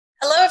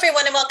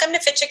everyone, and welcome to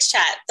Fit Chicks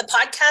Chat, the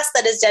podcast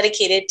that is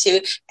dedicated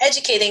to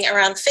educating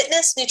around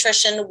fitness,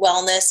 nutrition,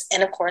 wellness,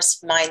 and of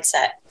course,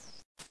 mindset.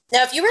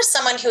 Now, if you are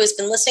someone who has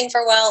been listening for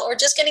a while or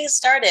just getting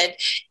started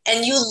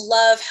and you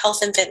love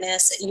health and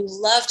fitness, you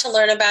love to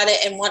learn about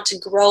it and want to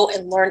grow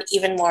and learn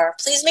even more,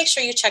 please make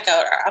sure you check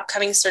out our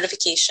upcoming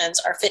certifications,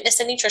 our fitness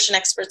and nutrition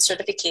expert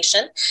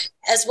certification,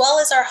 as well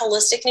as our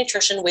holistic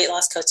nutrition weight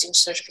loss coaching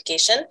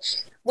certification,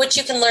 which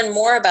you can learn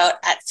more about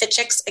at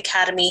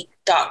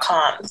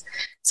fitchicksacademy.com.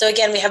 So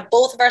again, we have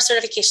both of our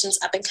certifications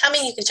up and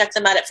coming. You can check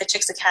them out at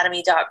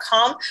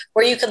fitchicksacademy.com,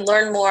 where you can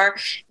learn more,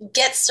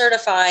 get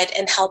certified,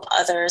 and help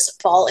others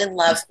fall in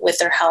love with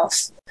their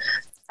health.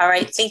 All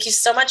right. Thank you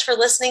so much for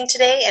listening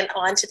today, and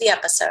on to the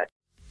episode.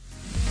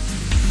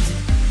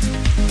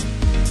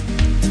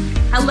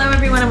 Hello,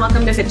 everyone, and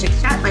welcome to Fit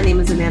Chicks Chat. My name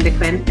is Amanda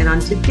Quinn, and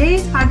on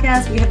today's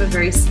podcast, we have a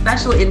very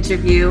special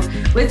interview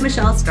with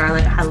Michele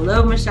Scarlet.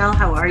 Hello, Michele.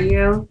 How are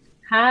you?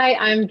 Hi,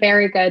 I'm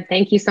very good.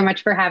 Thank you so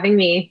much for having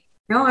me.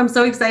 No, I'm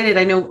so excited.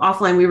 I know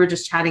offline we were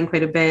just chatting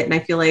quite a bit, and I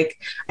feel like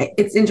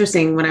it's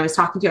interesting. When I was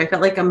talking to you, I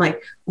felt like I'm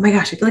like, oh my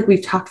gosh, I feel like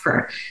we've talked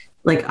for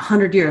like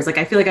 100 years. Like,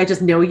 I feel like I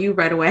just know you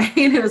right away,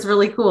 and it was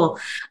really cool.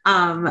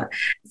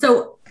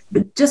 So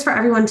just for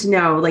everyone to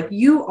know, like,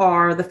 you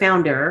are the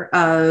founder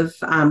of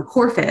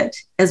CoreFit,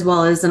 as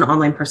well as an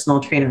online personal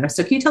trainer.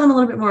 So can you tell them a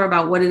little bit more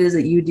about what it is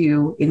that you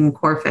do in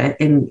CoreFit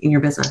in your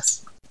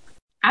business?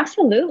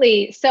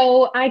 Absolutely.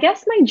 So I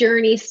guess my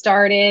journey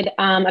started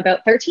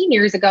about 13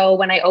 years ago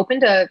when I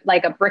opened a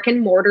brick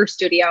and mortar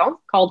studio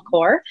called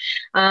Core.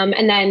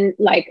 And then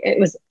it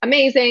was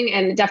amazing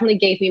and definitely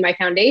gave me my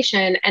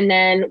foundation. And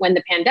then when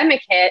the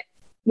pandemic hit,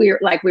 we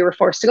were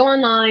forced to go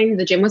online.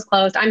 The gym was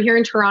closed. I'm here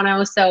in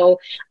Toronto, so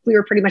we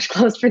were pretty much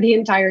closed for the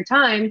entire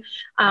time.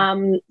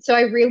 So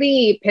I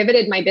really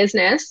pivoted my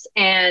business,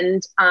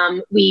 and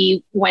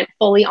we went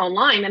fully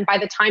online. And by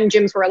the time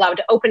gyms were allowed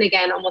to open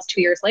again, almost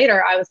 2 years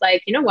later, I was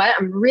like, you know what?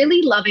 I'm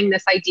really loving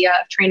this idea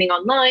of training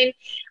online.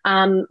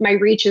 My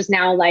reach is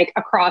now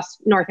across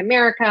North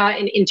America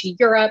and into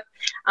Europe.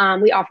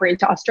 We offer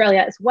into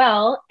Australia as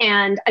well.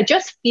 And I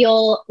just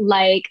feel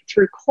like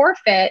through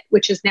CoreFit,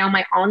 which is now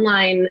my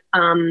online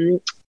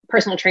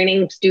personal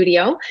training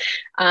studio,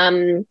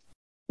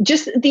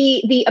 just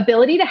the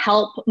ability to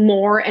help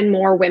more and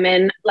more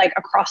women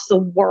across the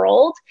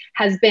world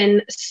has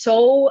been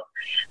so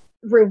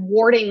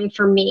rewarding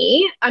for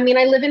me. I mean,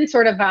 I live in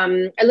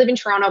I live in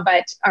Toronto,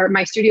 or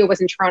my studio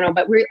was in Toronto,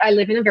 but I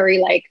live in a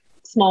very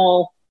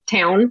small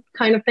town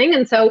kind of thing.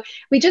 And so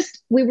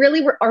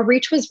our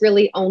reach was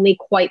really only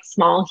quite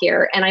small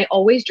here. And I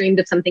always dreamed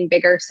of something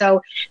bigger.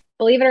 So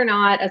believe it or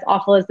not, as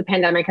awful as the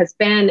pandemic has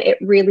been, it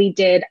really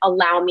did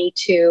allow me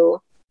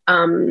to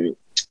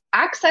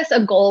access a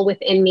goal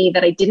within me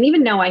that I didn't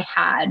even know I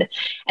had.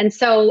 And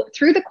so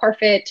through the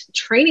CoreFit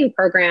training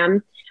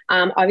program,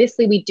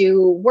 obviously we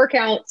do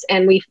workouts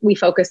and we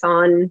focus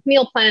on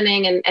meal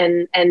planning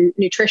and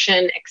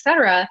nutrition, et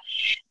cetera.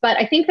 But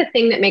I think the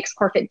thing that makes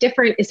CoreFit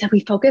different is that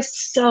we focus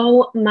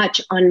so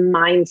much on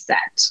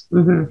mindset.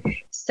 Mm-hmm.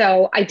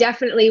 So I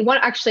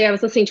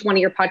was listening to one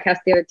of your podcasts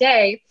the other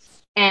day,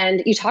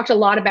 and you talked a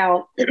lot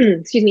about,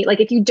 excuse me,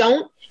 if you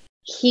don't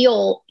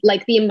heal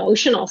the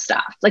emotional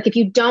stuff, if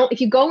you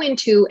go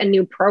into a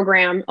new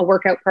program, a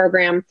workout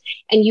program,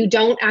 and you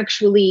don't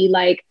actually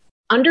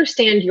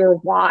understand your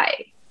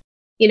why.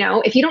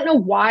 If you don't know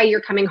why you're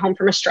coming home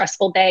from a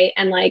stressful day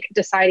and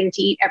deciding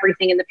to eat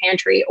everything in the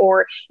pantry,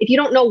 or if you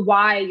don't know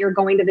why you're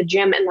going to the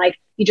gym and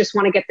you just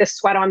want to get this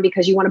sweat on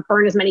because you want to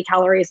burn as many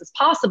calories as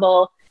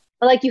possible,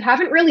 but you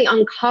haven't really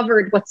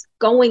uncovered what's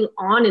going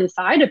on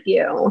inside of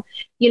you.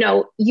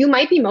 You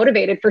might be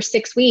motivated for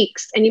 6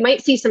 weeks and you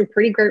might see some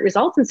pretty great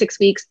results in 6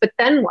 weeks, but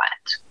then what?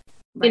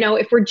 Right.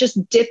 If we're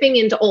just dipping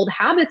into old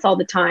habits all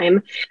the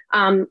time,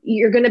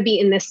 you're going to be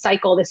in this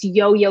cycle, this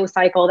yo-yo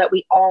cycle that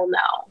we all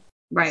know.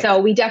 Right. So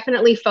we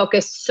definitely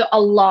focus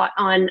a lot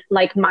on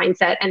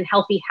mindset and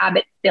healthy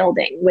habit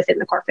building within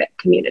the CoreFit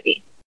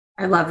community.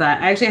 I love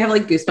that. I actually have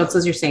goosebumps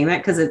as you're saying that,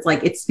 because it's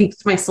it speaks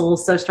to my soul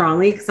so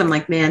strongly, because I'm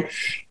man,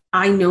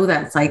 I know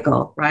that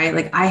cycle,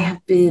 right? I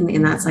have been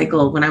in that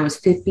cycle when I was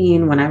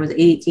 15, when I was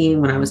 18,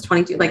 when I was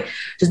 22,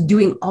 just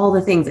doing all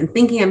the things and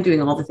thinking I'm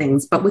doing all the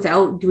things, but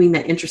without doing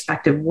that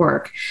introspective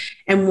work.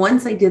 And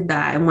once I did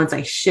that, and once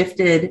I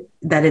shifted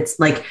that it's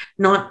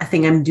not a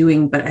thing I'm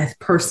doing, but a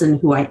person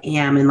who I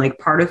am and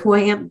part of who I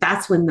am,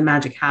 that's when the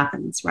magic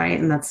happens, right?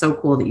 And that's so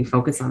cool that you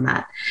focus on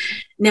that.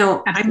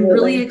 Now, absolutely. I'm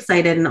really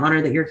excited and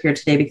honored that you're here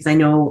today, because I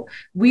know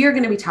we are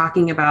going to be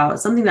talking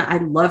about something that I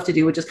love to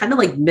do, which is kind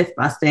of myth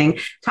busting,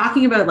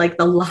 talking about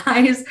the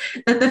lies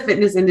that the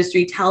fitness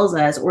industry tells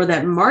us, or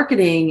that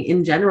marketing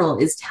in general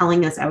is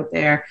telling us out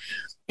there.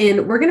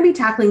 And we're going to be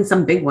tackling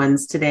some big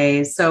ones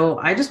today. So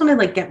I just want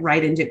to get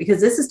right into it,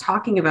 because this is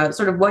talking about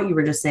sort of what you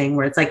were just saying,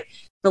 where it's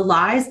the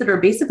lies that are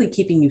basically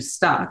keeping you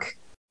stuck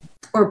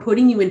or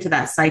putting you into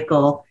that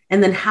cycle,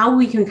 and then how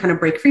we can kind of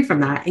break free from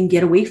that and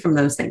get away from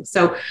those things.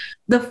 So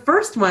the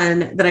first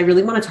one that I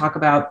really want to talk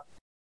about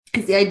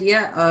is the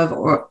idea of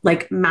or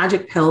like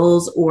magic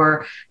pills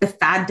or the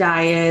fad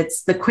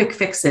diets, the quick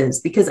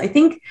fixes, because I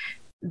think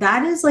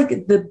that is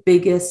like the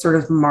biggest sort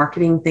of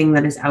marketing thing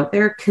that is out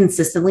there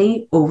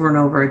consistently over and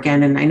over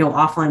again. And I know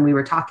offline we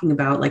were talking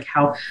about like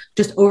how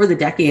just over the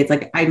decades,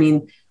 like, I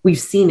mean, we've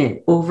seen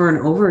it over and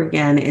over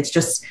again. It's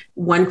just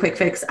one quick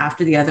fix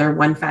after the other,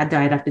 one fad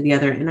diet after the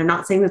other. And I'm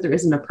not saying that there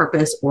isn't a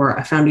purpose or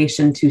a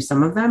foundation to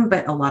some of them,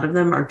 but a lot of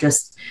them are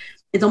just,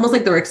 it's almost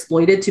like they're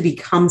exploited to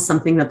become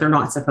something that they're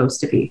not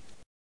supposed to be.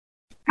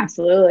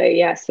 Absolutely.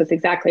 Yes, that's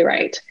exactly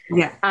right.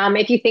 Yeah.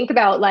 If you think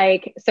about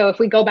like, so if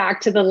we go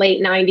back to the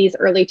late 90s,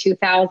 early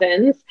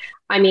 2000s,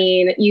 I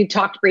mean, you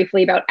talked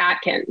briefly about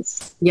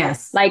Atkins.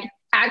 Yes. Like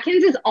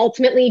Atkins is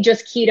ultimately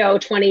just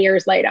keto 20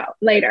 years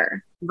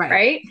later.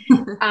 Right.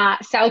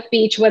 South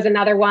Beach was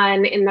another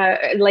one in the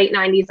late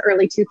 90s,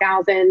 early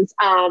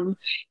 2000s.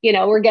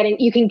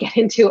 You can get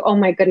into, oh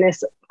my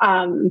goodness.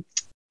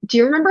 Do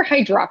you remember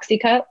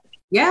Hydroxycut?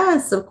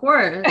 Yes, of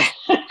course.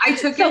 I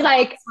took it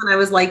like when I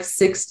was like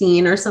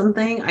 16 or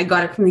something. I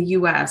got it from the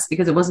US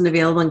because it wasn't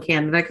available in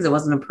Canada because it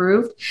wasn't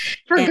approved.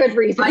 For good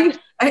reason. And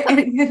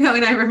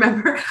I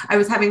remember I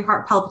was having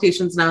heart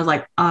palpitations and I was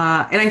like,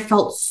 and I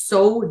felt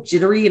so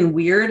jittery and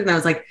weird. And I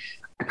was like,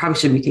 I probably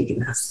shouldn't be taking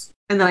this.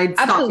 And then I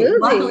stopped.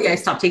 Luckily, I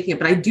stopped taking it,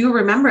 but I do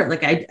remember it.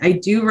 Like I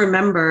do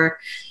remember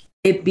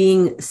it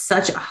being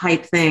such a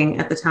hype thing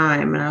at the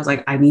time. And I was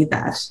like, I need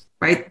that,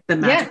 right? The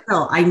magic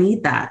pill. I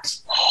need that.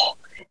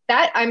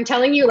 That I'm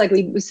telling you, like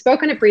we've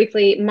spoken it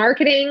briefly,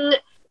 marketing,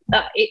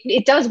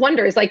 it does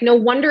wonders. Like no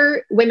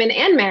wonder women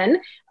and men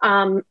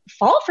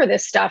fall for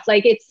this stuff.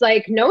 Like it's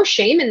like no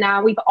shame in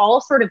that. We've all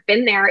sort of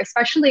been there,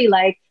 especially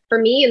like for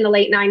me in the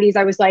late 90s,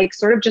 I was like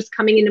sort of just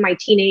coming into my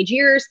teenage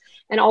years.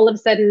 And all of a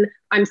sudden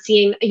I'm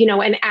seeing,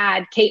 an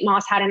ad. Kate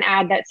Moss had an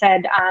ad that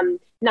said,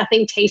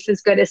 nothing tastes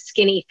as good as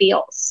skinny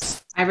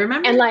feels. I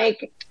remember. And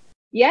like,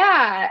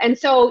 yeah. And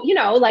so,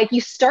 like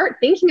you start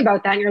thinking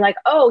about that and you're like,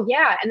 oh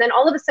yeah. And then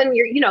all of a sudden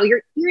you're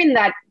in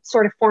that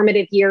sort of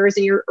formative years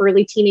in your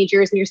early teenage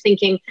years and you're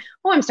thinking,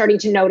 oh, I'm starting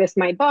to notice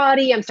my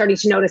body. I'm starting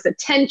to notice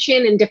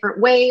attention in different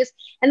ways.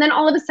 And then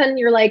all of a sudden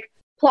you're like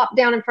plop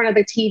down in front of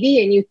the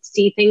TV and you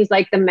see things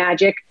like the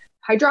magic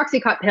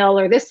Hydroxycut pill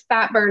or this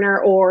fat burner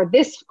or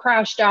this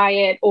crash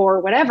diet or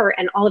whatever.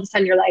 And all of a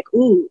sudden you're like,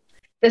 ooh,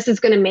 this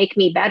is going to make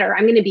me better.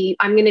 I'm going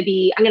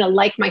to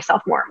like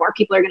myself more and more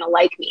people are going to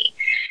like me.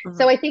 Mm-hmm.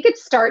 So I think it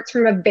starts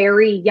from a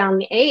very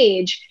young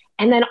age.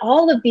 And then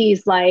all of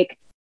these like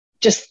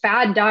just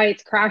fad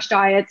diets, crash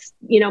diets,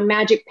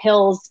 magic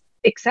pills,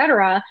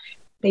 etc.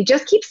 They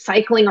just keep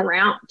cycling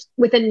around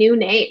with a new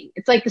name.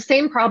 It's like the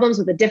same problems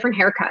with a different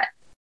haircut.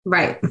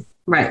 Right.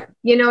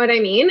 You know what I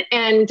mean?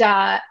 And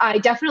I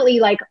definitely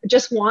like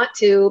just want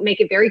to make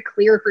it very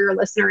clear for your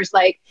listeners,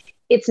 like,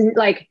 it's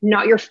like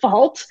not your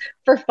fault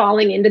for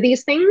falling into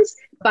these things,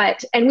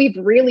 and we've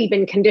really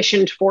been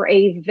conditioned for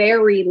a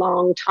very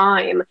long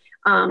time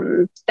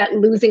that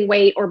losing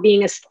weight or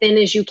being as thin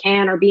as you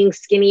can or being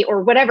skinny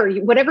or whatever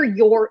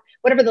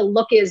the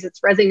look is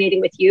that's resonating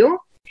with you,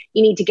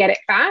 you need to get it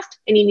fast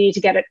and you need to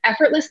get it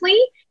effortlessly.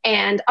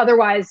 And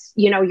otherwise,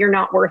 you're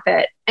not worth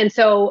it. And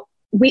so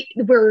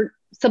we're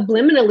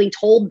subliminally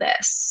told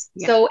this.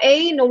 Yeah. So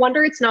no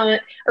wonder it's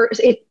not,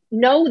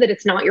 know that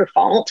it's not your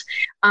fault.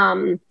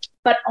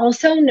 But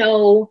also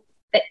know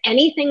that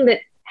anything that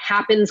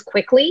happens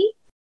quickly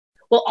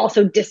will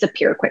also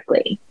disappear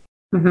quickly.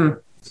 Mm-hmm.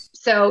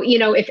 So,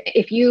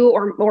 if you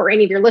or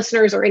any of your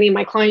listeners or any of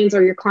my clients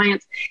or your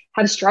clients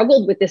have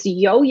struggled with this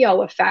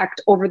yo-yo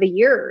effect over the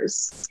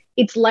years,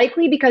 it's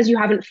likely because you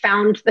haven't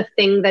found the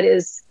thing that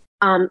is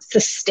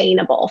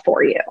sustainable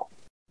for you.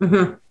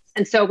 Mm-hmm.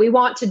 And so we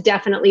want to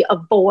definitely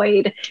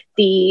avoid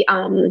the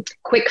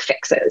quick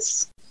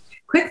fixes.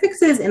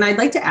 And I'd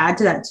like to add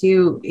to that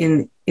too,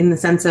 in the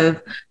sense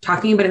of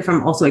talking about it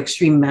from also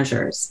extreme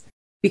measures,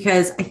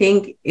 because I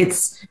think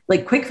it's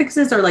like quick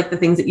fixes are like the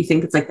things that you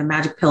think it's like the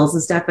magic pills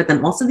and stuff, but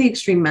then also the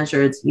extreme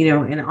measures,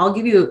 and I'll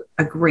give you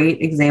a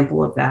great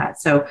example of that.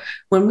 So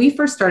when we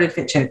first started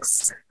Fit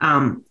Chicks,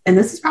 and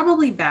this is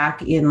probably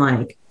back in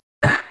like,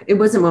 it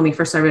wasn't when we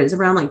first started, it was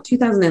around like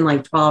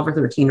 2012 or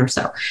 13 or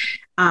so.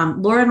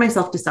 Laura and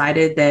myself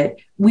decided that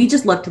we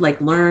just love to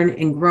like learn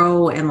and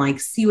grow and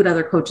like see what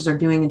other coaches are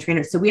doing and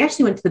trainers. So we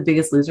actually went to the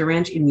Biggest Loser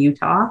Ranch in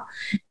Utah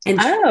and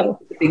the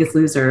Biggest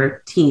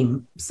Loser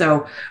team.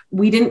 So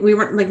we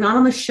weren't like not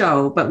on the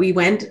show, but we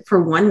went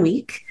for 1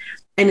 week.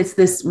 And it's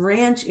this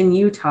ranch in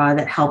Utah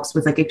that helps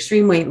with like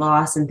extreme weight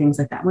loss and things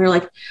like that. And we were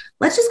like,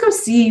 let's just go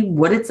see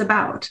what it's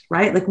about,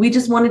 right? Like we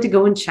just wanted to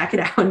go and check it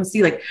out and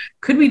see like,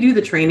 could we do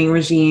the training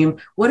regime?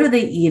 What are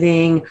they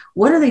eating?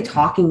 What are they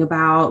talking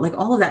about? Like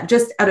all of that,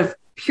 just out of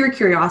pure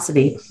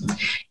curiosity.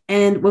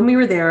 And when we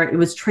were there, it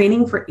was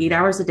training for 8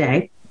 hours a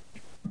day.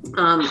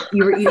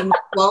 You were eating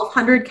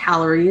 1,200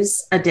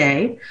 calories a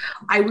day.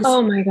 I was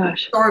Oh my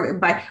gosh. starving.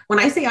 But when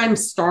I say I'm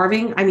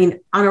starving, I mean,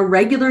 on a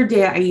regular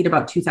day, I eat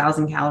about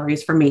 2,000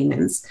 calories for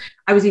maintenance.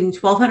 I was eating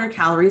 1,200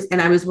 calories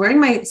and I was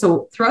wearing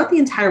so throughout the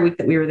entire week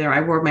that we were there,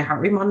 I wore my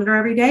heart rate monitor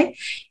every day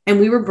and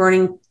we were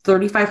burning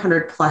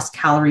 3,500 plus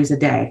calories a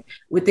day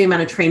with the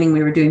amount of training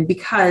we were doing,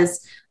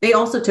 because they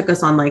also took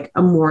us on like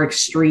a more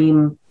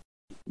extreme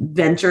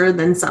venture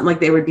than something. Like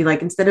they would be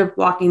like, instead of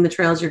walking the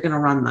trails, you're going to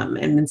run them.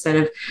 And instead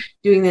of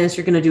doing this,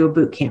 you're going to do a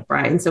boot camp,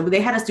 right? And so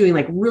they had us doing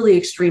like really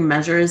extreme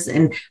measures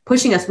and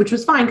pushing us, which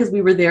was fine because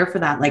we were there for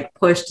that like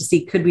push to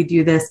see, could we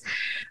do this?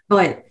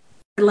 But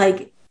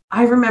like,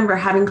 I remember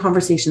having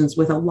conversations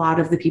with a lot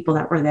of the people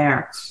that were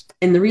there.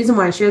 And the reason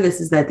why I share this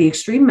is that the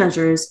extreme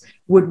measures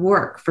would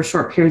work for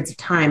short periods of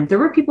time. There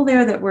were people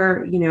there that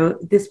were,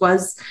 this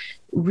was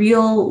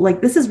real,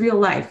 like this is real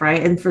life,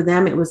 right? And for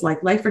them, it was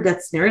like life or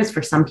death scenarios.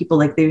 For some people,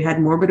 like they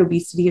had morbid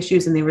obesity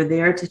issues and they were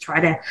there to try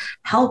to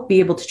help be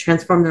able to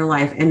transform their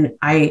life. And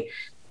I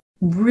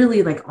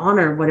really like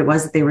honor what it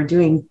was that they were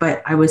doing.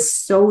 But I was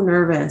so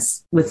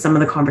nervous with some of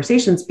the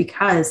conversations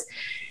because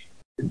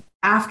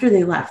after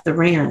they left the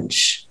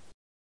ranch,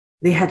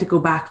 they had to go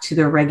back to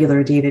their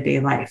regular day-to-day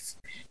life.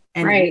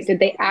 And right. Did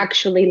they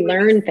actually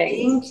learn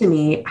things? To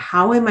me,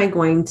 how am I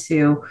going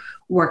to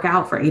work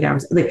out for 8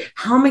 hours? Like,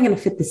 how am I going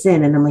to fit this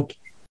in? And I'm like,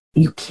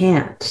 you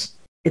can't.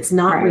 It's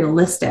not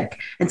realistic.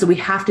 And so we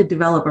have to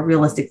develop a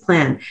realistic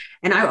plan.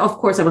 And I, of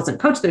course, I wasn't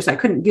coached there, so I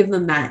couldn't give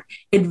them that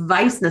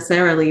advice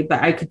necessarily,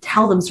 but I could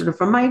tell them sort of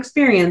from my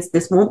experience,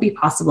 this won't be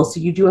possible. So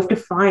you do have to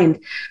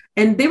find,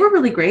 and they were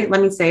really great.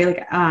 Let me say,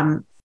 like,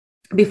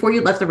 before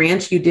you left the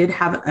ranch, you did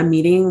have a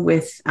meeting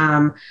with,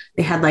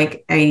 they had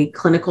like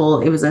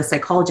it was a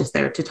psychologist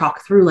there to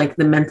talk through like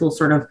the mental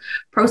sort of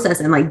process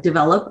and like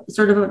develop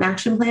sort of an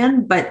action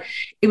plan. But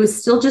it was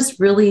still just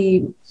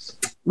really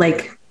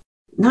like,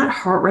 not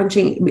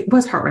heart-wrenching. It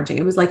was heart-wrenching.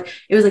 It was like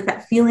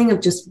that feeling of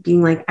just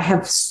being like, I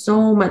have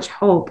so much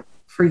hope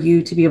for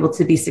you to be able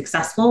to be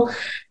successful.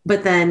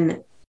 But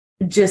then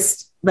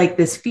just like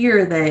this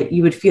fear that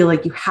you would feel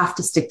like you have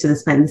to stick to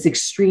this plan, this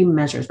extreme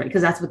measures, right?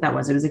 Because that's what that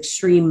was. It was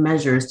extreme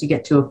measures to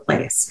get to a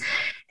place.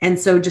 And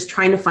so just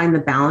trying to find the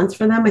balance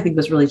for them, I think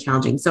was really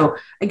challenging. So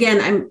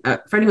again,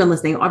 for anyone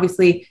listening,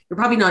 obviously you're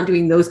probably not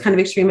doing those kind of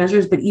extreme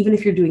measures, but even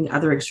if you're doing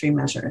other extreme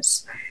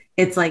measures,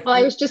 it's like, well,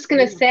 I was just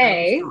going to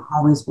say,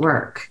 always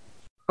work.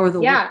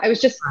 Yeah,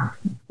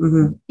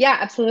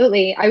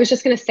 absolutely. I was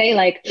just going to say,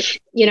 like,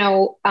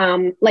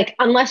 like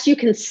unless you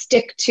can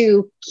stick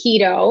to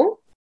keto,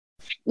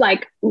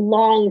 like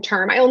long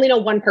term. I only know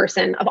one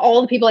person of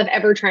all the people I've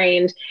ever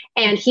trained,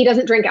 and he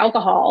doesn't drink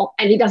alcohol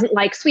and he doesn't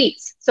like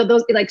sweets. So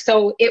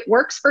so it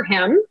works for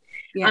him.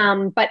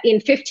 Yeah. But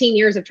in 15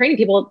 years of training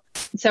people,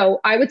 so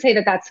I would say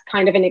that that's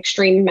kind of an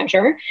extreme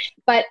measure.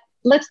 But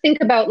let's think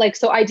about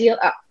ideal,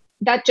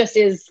 that just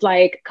is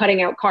like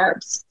cutting out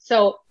carbs.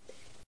 So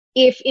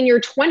if in your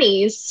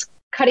 20s,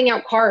 cutting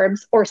out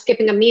carbs or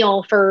skipping a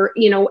meal for,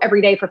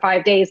 every day for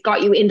 5 days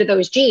got you into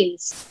those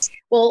genes,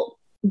 well,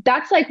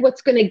 that's like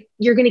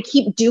you're going to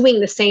keep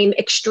doing the same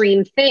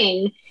extreme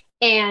thing.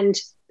 And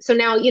so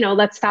now,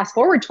 let's fast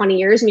forward 20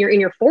 years and you're in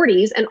your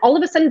 40s and all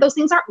of a sudden those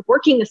things aren't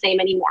working the same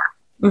anymore.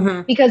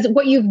 Mm-hmm. Because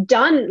what you've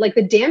done, like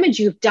the damage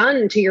you've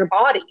done to your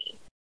body,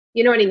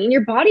 you know what I mean?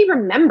 Your body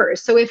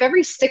remembers. So if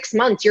every 6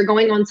 months you're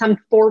going on some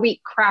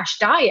 4-week crash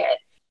diet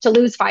to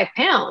lose 5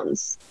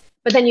 pounds,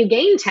 but then you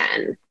gain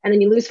 10 and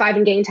then you lose 5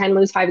 and gain 10,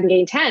 lose 5 and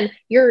gain 10,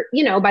 you're,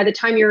 by the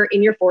time you're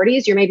in your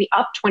 40s, you're maybe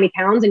up 20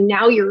 pounds and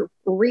now you're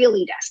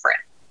really desperate.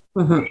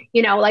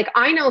 Mm-hmm. Like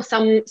I know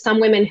some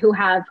women who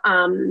have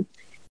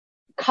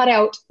cut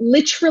out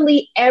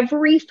literally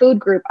every food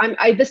group.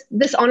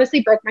 This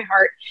honestly broke my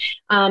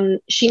heart.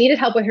 She needed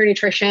help with her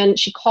nutrition.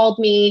 She called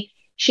me.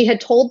 She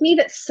had told me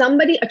that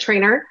a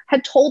trainer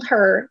had told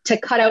her to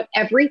cut out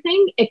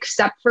everything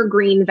except for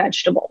green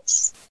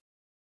vegetables.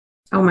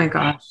 Oh my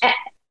gosh.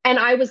 And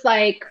I was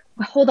like,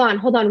 hold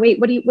on, wait,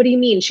 what do you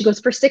mean? She goes,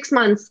 for 6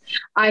 months,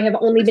 I have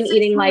only been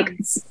eating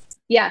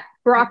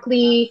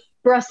broccoli,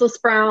 Brussels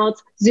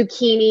sprouts,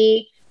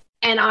 zucchini.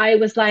 And I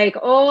was like,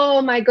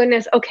 oh my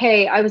goodness.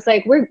 Okay. I was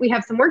like, we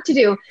have some work to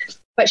do,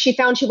 but she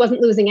found she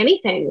wasn't losing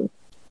anything.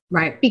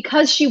 Right.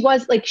 Because she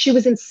was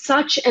in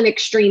such an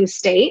extreme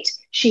state.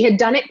 She had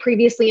done it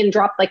previously and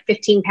dropped like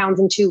 15 pounds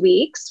in 2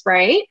 weeks.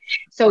 Right.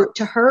 So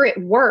to her, it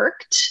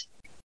worked,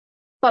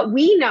 but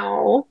we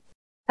know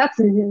that's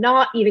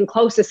not even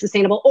close to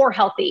sustainable or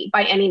healthy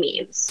by any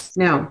means.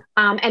 No.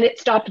 And it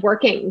stopped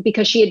working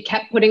because she had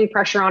kept putting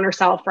pressure on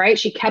herself, right?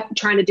 She kept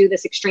trying to do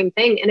this extreme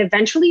thing. And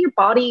eventually your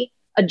body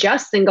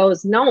adjusts and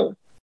goes, no,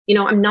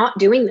 I'm not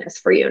doing this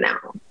for you now.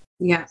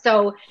 Yeah.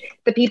 So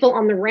the people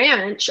on the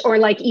ranch or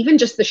like even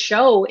just the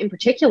show in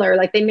particular,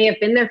 like they may have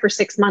been there for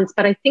 6 months,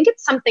 but I think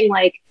it's something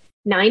like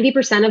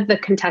 90% of the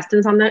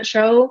contestants on that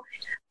show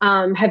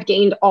have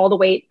gained all the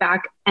weight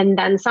back and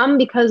then some,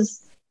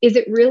 because is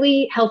it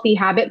really healthy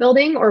habit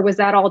building or was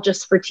that all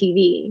just for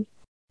TV?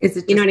 Is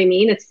it You know just what I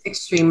mean? It's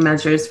extreme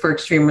measures for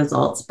extreme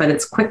results, but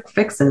it's quick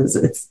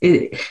fixes.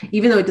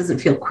 Even though it doesn't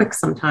feel quick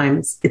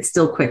sometimes, it's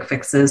still quick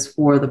fixes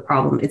for the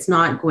problem. It's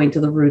not going to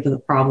the root of the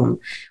problem,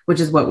 which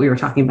is what we were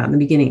talking about in the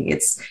beginning.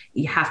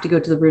 You have to go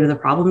to the root of the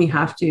problem. You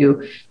have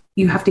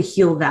to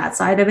heal that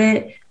side of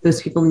it. Those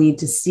people need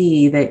to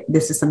see that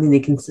this is something they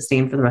can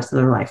sustain for the rest of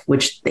their life,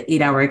 which the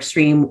 8-hour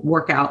extreme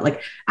workout,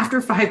 like after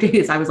 5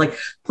 days, I was like,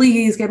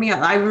 please get me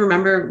out. I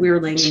remember we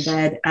were laying in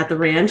bed at the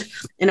ranch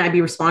and I'd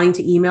be responding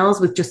to emails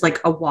with just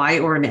like a Y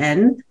or an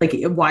N, like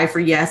a Y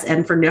for yes,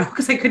 N for no.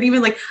 Cause I couldn't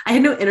even I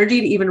had no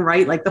energy to even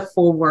write like the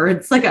full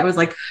words. Like I was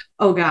like,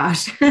 oh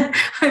gosh,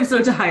 I'm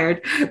so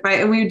tired.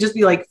 Right. And we would just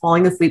be like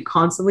falling asleep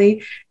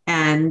constantly.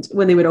 And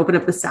when they would open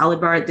up the salad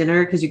bar at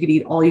dinner, because you could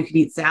eat all you could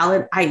eat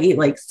salad, I ate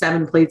like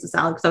 7 plates of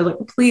salad because I was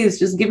like, please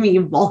just give me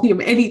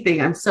volume,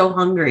 anything. I'm so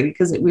hungry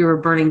because we were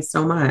burning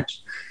so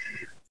much.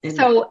 And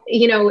so,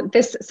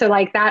 so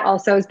like that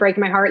also is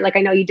breaking my heart. Like,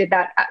 I know you did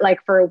that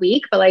like for a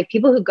week, but like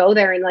people who go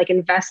there and like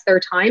invest their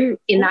time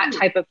in that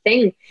type of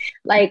thing,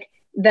 like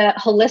the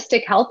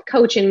holistic health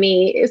coach in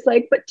me is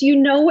like, but do you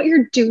know what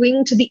you're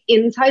doing to the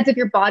insides of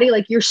your body?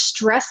 Like your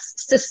stress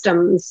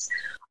systems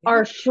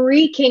are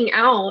freaking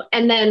out.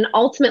 And then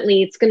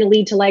ultimately it's going to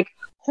lead to like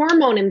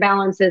hormone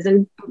imbalances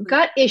and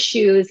gut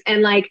issues.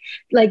 And like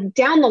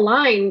down the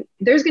line,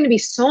 there's going to be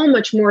so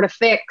much more to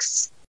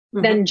fix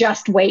than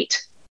just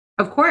weight.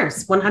 Of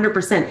course,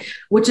 100%,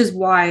 which is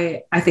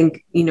why I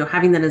think,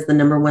 having that as the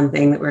number one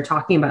thing that we're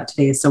talking about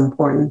today is so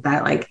important,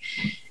 that like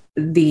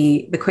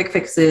the quick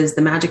fixes,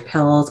 the magic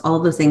pills, all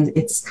of those things,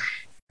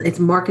 it's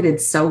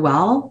marketed so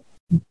well.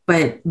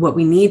 But what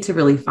we need to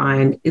really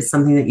find is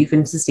something that you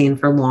can sustain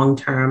for long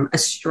term, a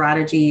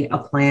strategy, a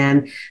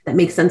plan that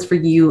makes sense for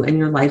you and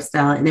your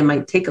lifestyle. And it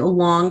might take a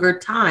longer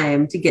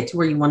time to get to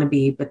where you want to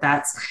be. But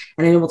and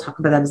I know we'll talk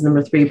about that as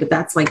number 3, but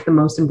that's like the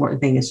most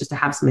important thing, is just to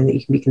have something that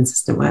you can be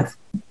consistent with.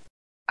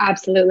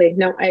 Absolutely.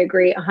 No, I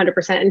agree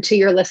 100%. And to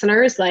your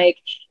listeners, like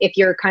if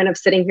you're kind of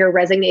sitting here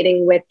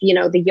resonating with,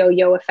 the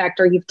yo-yo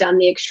effect, or you've done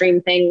the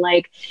extreme thing,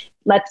 like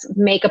let's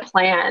make a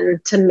plan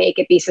to make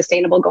it be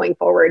sustainable going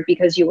forward,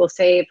 because you will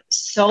save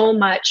so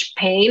much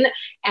pain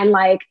and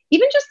like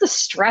even just the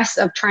stress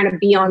of trying to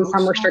be on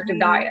some restrictive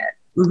diet.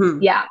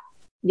 Mm-hmm. Yeah.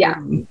 Yeah.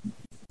 Mm-hmm.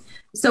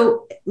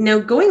 So now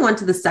going on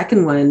to the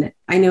second one,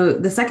 I know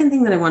the second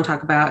thing that I want to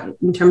talk about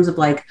in terms of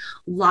like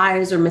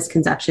lies or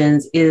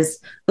misconceptions is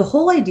the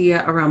whole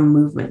idea around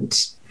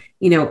movement.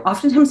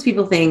 Oftentimes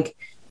people think,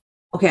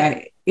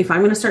 okay, if I'm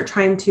going to start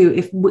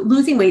if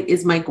losing weight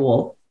is my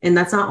goal, and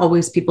that's not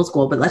always people's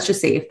goal, but let's just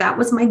say if that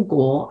was my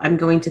goal, I'm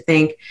going to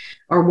think,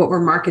 or what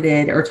we're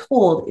marketed or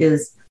told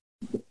is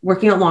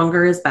working out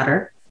longer is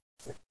better.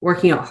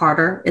 Working out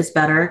harder is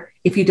better.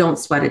 If you don't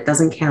sweat, it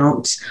doesn't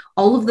count.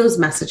 All of those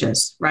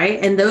messages, right?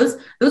 And those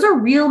are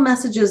real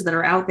messages that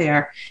are out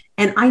there.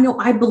 And I know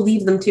I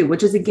believe them too,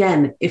 which is,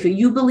 again, if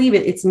you believe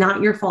it, it's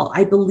not your fault.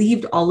 I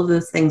believed all of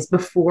those things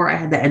before I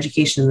had the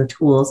education and the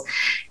tools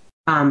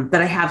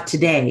that I have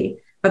today.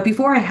 But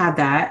before I had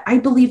that, I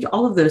believed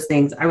all of those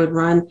things. I would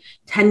run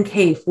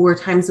 10K 4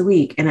 times a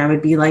week and I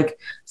would be like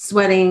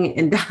sweating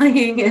and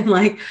dying and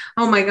like,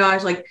 oh my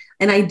gosh,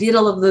 and I did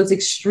all of those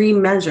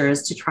extreme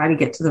measures to try to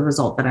get to the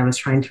result that I was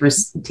trying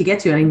to get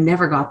to. And I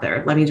never got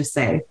there. Let me just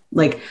say,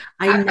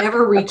 I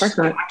never reached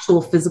the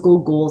actual physical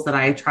goals that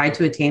I tried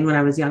to attain when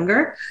I was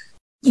younger.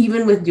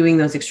 Even with doing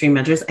those extreme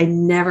measures, I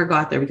never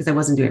got there because I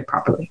wasn't doing it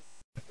properly.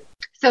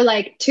 So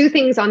like 2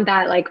 things on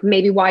that, like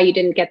maybe why you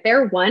didn't get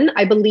there. One,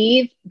 I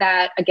believe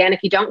that, again, if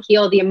you don't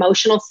heal the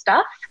emotional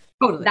stuff,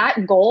 totally,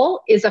 that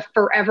goal is a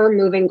forever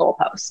moving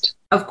goalpost.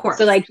 Of course.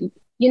 So like,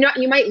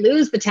 you might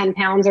lose the 10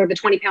 pounds or the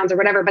 20 pounds or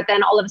whatever, but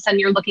then all of a sudden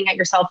you're looking at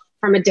yourself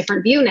from a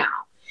different view now.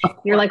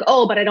 You're like,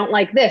 oh, but I don't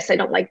like this. I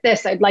don't like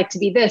this. I'd like to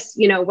be this,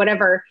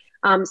 whatever.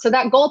 So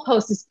that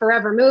goalpost is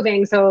forever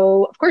moving.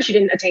 So of course you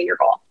didn't attain your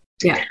goal.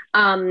 Yeah.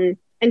 And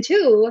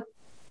 2,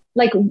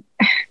 like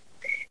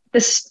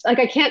this, like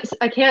I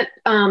can't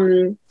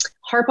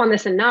harp on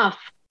this enough.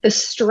 The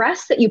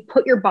stress that you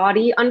put your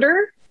body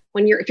under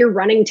if you're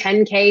running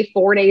 10K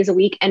 4 days a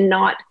week and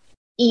not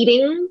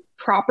eating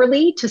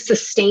properly to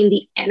sustain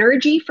the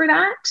energy for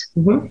that,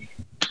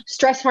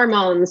 stress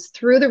hormones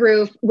through the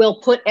roof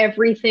will put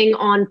everything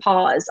on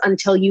pause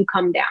until you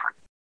come down.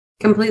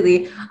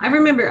 Completely. I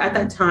remember at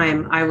that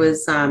time I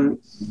was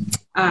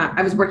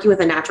working with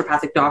a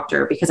naturopathic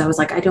doctor because I was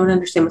like, I don't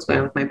understand what's going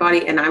on with my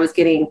body. And I was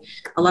getting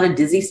a lot of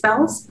dizzy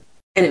spells.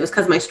 And it was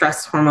because my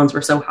stress hormones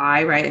were so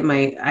high, right? And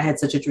I had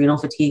such adrenal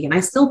fatigue, and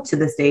I still to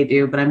this day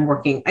do, but I'm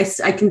working,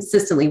 I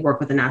consistently work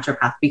with a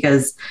naturopath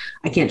because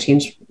I can't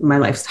change my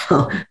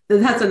lifestyle.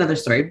 That's another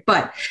story.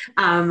 But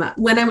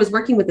when I was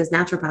working with this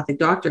naturopathic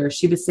doctor,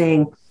 she was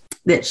saying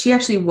that she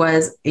actually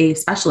was a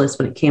specialist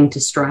when it came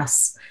to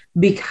stress,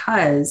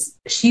 because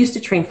she used to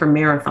train for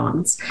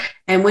marathons.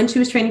 And when she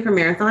was training for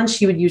marathons,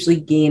 she would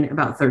usually gain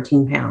about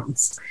 13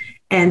 pounds.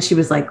 And she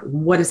was like,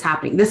 what is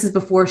happening? This is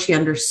before she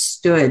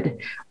understood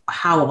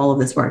how all of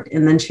this worked.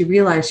 And then she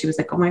realized, she was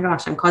like, oh my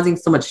gosh, I'm causing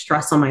so much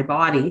stress on my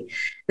body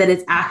that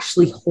it's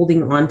actually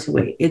holding on to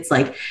it. It's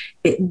like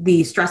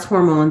the stress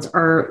hormones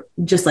are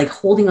just like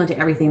holding on to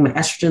everything. My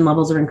estrogen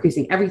levels are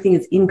increasing. Everything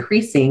is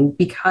increasing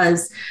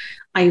because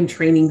I am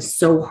training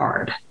so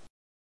hard.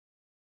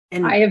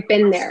 And I have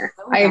been there.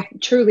 I have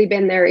truly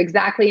been there,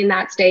 exactly in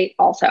that state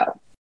also.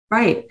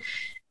 Right.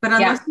 But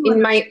unless you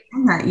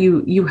understand that,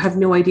 you have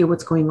no idea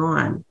what's going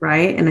on,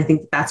 right? And I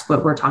think that's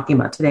what we're talking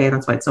about today. And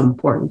that's why it's so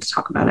important to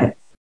talk about it.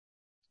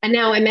 And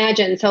now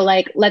imagine, so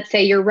like, let's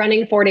say you're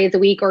running 4 days a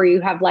week, or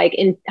you have like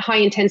in high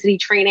intensity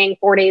training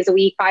 4 days a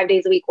week, 5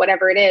 days a week,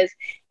 whatever it is,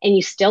 and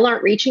you still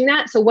aren't reaching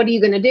that. So what are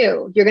you going to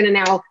do? You're going to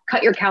now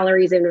cut your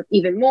calories in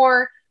even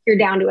more. You're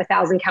down to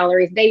 1,000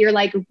 calories a day. You're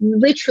like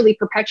literally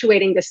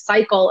perpetuating this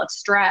cycle of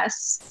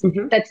stress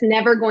that's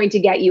never going to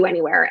get you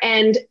anywhere.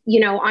 And, you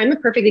know, I'm a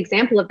perfect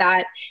example of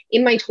that.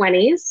 In my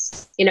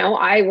 20s, you know,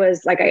 I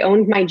was like, I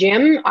owned my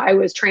gym. I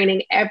was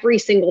training every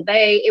single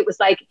day. It was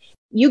like,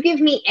 you give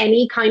me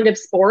any kind of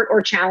sport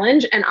or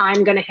challenge and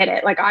I'm going to hit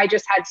it. Like, I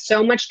just had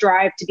so much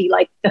drive to be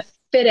like the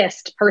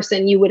fittest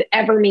person you would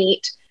ever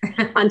meet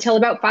until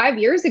about 5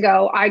 years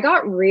ago, I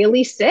got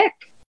really sick.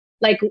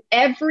 Like,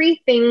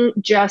 everything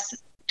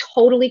just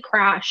totally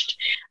crashed.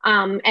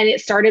 And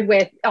it started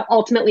with,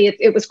 ultimately,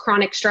 it was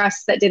chronic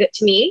stress that did it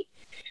to me.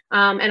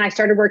 And I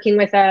started working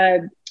with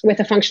a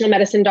functional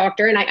medicine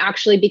doctor, and I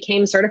actually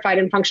became certified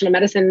in functional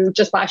medicine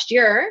just last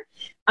year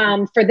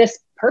for this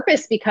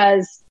purpose,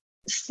 because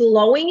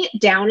slowing it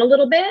down a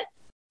little bit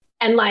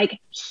and like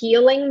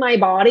healing my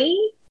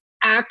body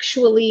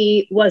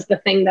actually was the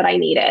thing that I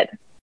needed.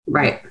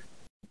 Right.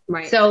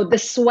 Right. So the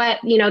sweat,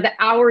 you know, the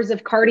hours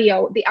of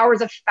cardio, the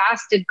hours of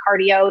fasted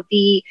cardio,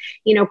 the,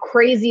 you know,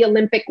 crazy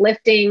Olympic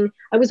lifting.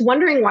 I was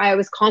wondering why I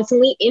was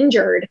constantly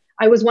injured.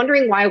 I was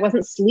wondering why I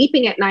wasn't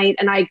sleeping at night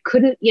and I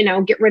couldn't, you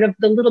know, get rid of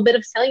the little bit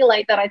of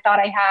cellulite that I thought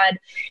I had.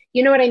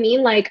 You know what I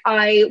mean? Like,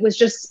 I was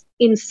just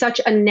in such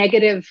a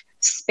negative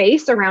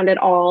space around it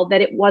all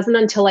that it wasn't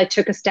until I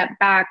took a step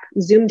back,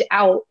 zoomed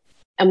out,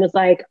 and was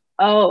like,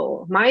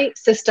 oh, my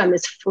system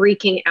is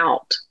freaking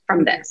out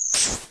from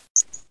this.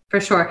 For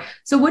sure.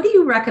 So what do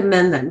you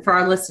recommend then for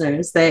our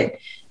listeners that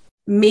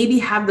maybe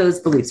have those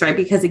beliefs, right?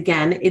 Because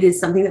again, it is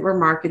something that we're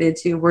marketed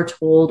to, we're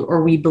told,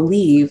 or we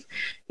believe,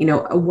 you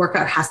know, a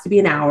workout has to be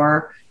an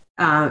hour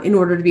in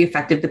order to be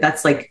effective. But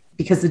that's like,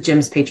 because the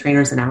gyms pay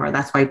trainers an hour.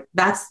 That's why,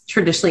 that's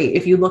traditionally,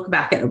 if you look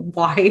back at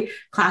why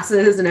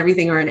classes and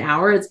everything are an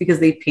hour, it's because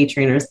they pay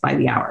trainers by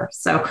the hour.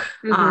 So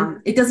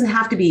it doesn't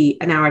have to be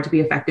an hour to be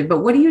effective.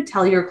 But what do you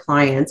tell your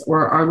clients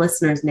or our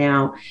listeners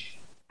now?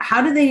 How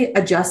do they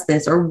adjust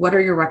this, or what are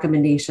your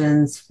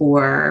recommendations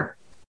for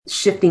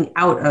shifting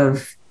out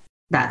of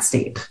that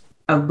state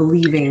of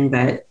believing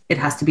that it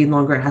has to be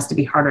longer, it has to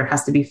be harder, it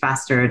has to be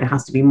faster, it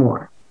has to be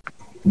more?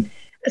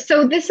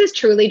 So this is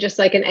truly just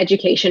like an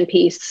education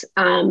piece.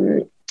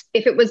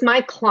 If it was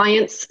my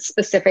clients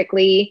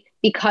specifically,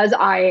 because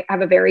I have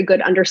a very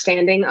good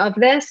understanding of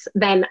this,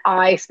 then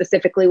I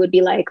specifically would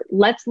be like,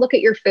 let's look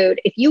at your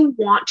food. If you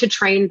want to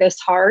train this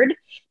hard,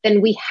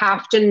 then we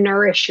have to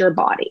nourish your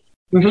body.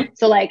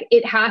 So like,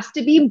 it has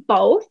to be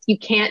both. You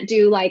can't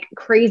do like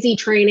crazy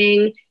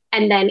training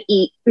and then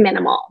eat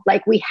minimal.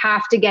 Like, we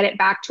have to get it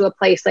back to a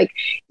place like,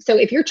 so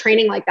if you're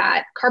training like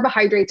that,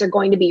 carbohydrates are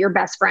going to be your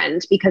best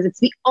friend, because it's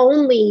the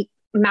only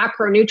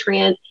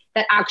macronutrient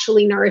that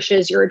actually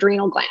nourishes your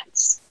adrenal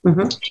glands.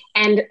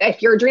 And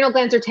if your adrenal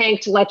glands are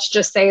tanked, let's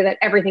just say that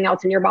everything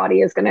else in your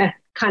body is going to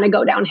kind of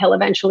go downhill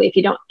eventually if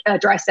you don't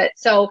address it.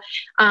 So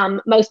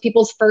most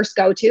people's first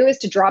go-to is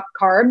to drop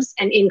carbs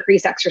and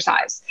increase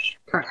exercise.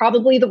 Correct.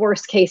 Probably the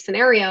worst case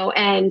scenario.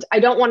 And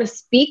I don't want to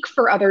speak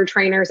for other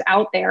trainers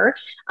out there,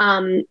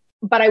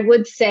 but I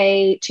would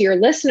say to your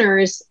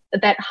listeners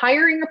that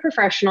hiring a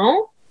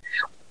professional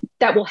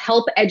that will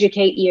help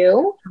educate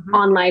you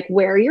on like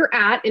where you're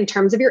at in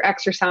terms of your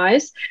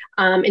exercise,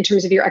 in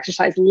terms of your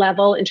exercise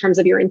level, in terms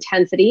of your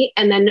intensity,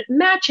 and then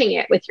matching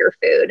it with your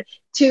food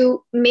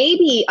to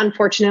maybe,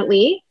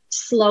 unfortunately,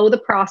 slow the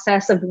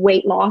process of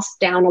weight loss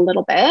down a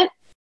little bit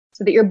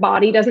so that your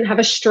body doesn't have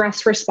a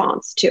stress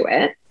response to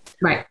it.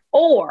 Right.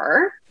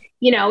 Or,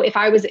 you know, if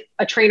I was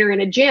a trainer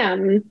in a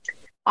gym,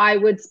 I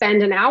would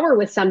spend an hour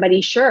with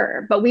somebody,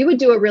 sure, but we would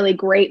do a really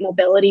great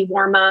mobility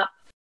warm up.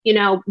 You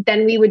know,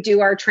 then we would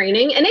do our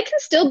training, and it can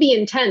still be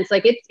intense.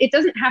 Like, it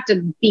doesn't have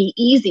to be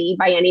easy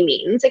by any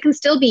means. It can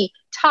still be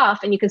tough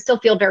and you can still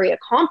feel very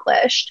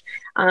accomplished.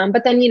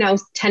 But then, you know,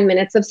 10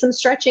 minutes of some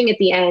stretching at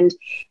the end.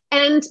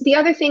 And the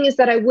other thing is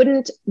that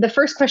the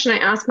first question I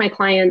ask my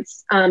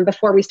clients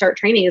before we start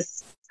training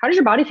is, how does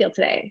your body feel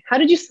today? How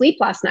did you sleep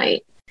last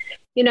night?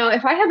 You know,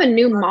 if I have a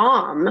new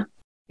mom,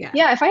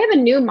 if I have a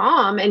new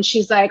mom and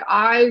she's like,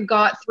 I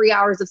got 3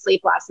 hours of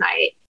sleep last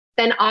night,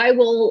 then I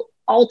will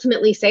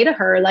ultimately say to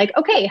her, like,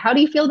 okay, how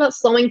do you feel about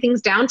slowing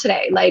things down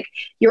today? Like,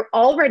 you're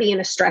already in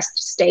a stressed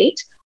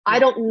state. I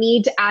don't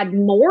need to add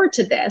more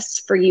to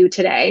this for you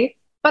today,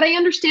 but I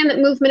understand that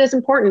movement is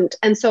important.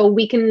 And so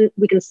we can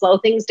slow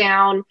things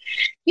down,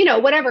 you know,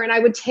 whatever. And I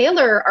would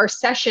tailor our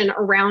session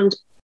around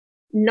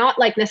not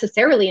like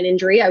necessarily an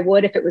injury. I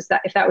would if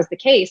that was the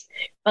case,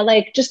 but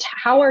like, just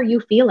how are you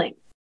feeling?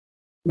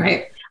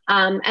 Right.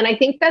 And I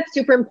think that's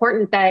super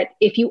important, that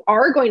if you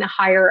are going to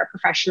hire a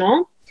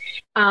professional,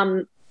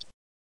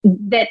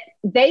 that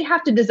they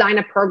have to design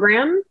a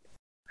program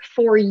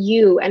for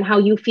you and how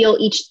you feel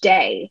each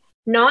day.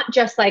 Not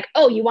just like,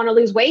 oh, you want to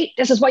lose weight?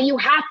 This is what you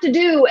have to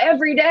do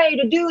every day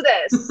to do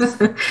this.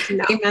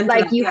 No,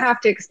 like you have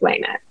to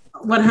explain it.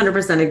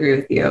 100% agree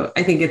with you.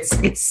 I think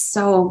it's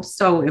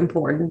so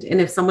important.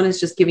 And if someone is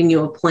just giving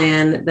you a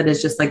plan that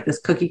is just like this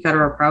cookie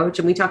cutter approach,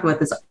 and we talk about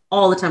this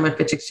all the time on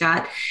FitChicks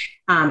Chat,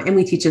 and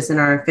we teach this in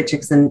our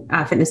FitChicks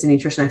and Fitness and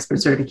Nutrition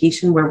Expert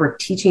certification, where we're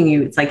teaching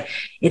you, it's like,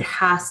 it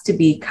has to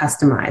be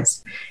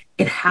customized.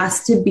 It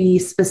has to be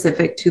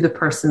specific to the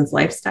person's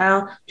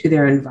lifestyle, to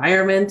their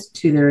environment,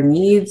 to their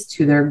needs,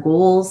 to their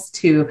goals,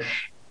 to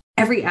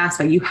every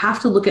aspect. You have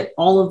to look at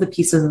all of the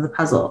pieces of the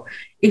puzzle.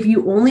 If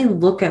you only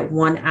look at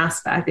one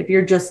aspect, if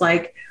you're just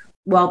like,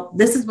 well,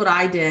 this is what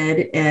I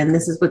did and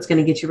this is what's going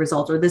to get you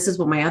results, or this is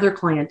what my other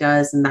client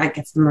does and that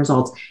gets them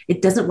results,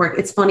 it doesn't work.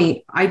 It's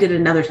funny. I did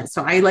another test.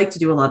 So I like to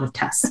do a lot of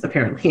tests,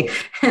 apparently.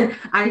 And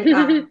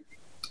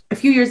a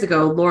few years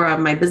ago, Laura,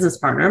 my business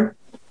partner,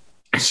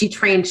 she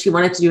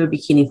wanted to do a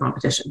bikini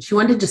competition. She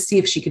wanted to see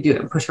if she could do it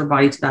and push her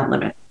body to that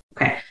limit.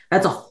 Okay.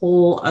 That's a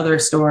whole other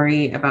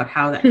story about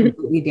how that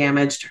completely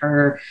damaged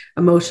her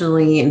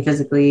emotionally and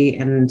physically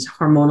and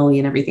hormonally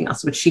and everything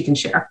else, which she can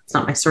share. It's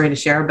not my story to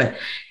share, but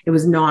it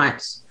was not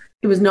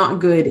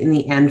good in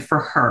the end for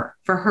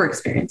her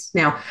experience.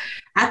 Now,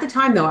 at the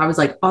time though, I was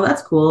like, oh,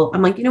 that's cool.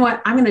 I'm like, you know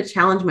what? I'm going to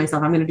challenge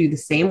myself. I'm going to do the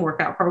same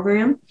workout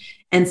program.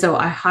 And so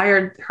I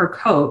hired her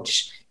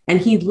coach, and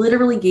he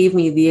literally gave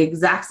me the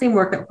exact same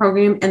workout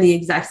program and the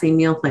exact same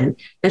meal plan.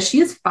 Now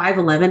she is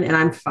 5'11" and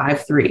I'm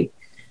 5'3".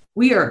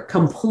 We are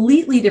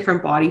completely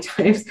different body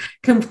types,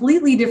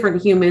 completely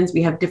different humans.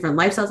 We have different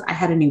lifestyles. I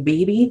had a new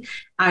baby.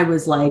 I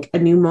was like a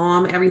new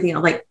mom, everything.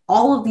 Like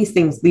all of these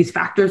things, these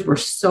factors were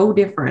so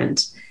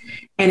different.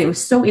 And it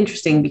was so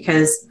interesting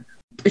because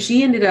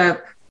she ended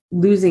up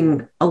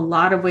losing a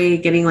lot of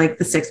weight, getting like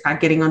the 6-pack,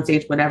 getting on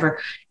stage, whatever.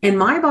 And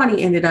my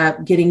body ended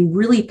up getting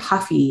really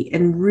puffy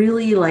and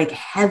really like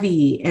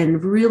heavy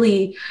and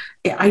really,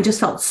 I just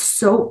felt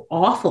so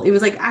awful. It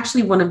was like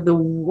actually one of the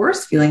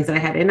worst feelings that I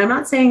had. And I'm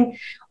not saying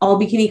all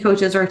bikini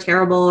coaches are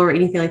terrible or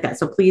anything like that.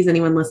 So please,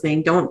 anyone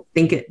listening, don't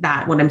think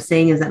that. What I'm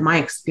saying is that my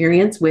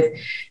experience with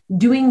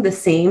doing the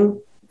same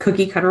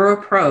cookie cutter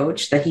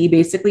approach that he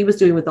basically was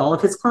doing with all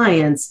of his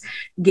clients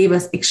gave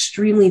us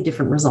extremely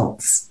different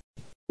results,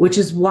 which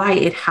is why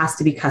it has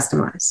to be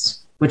customized,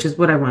 which is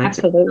what I wanted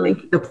Absolutely.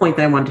 the point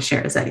that I wanted to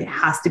share is that it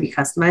has to be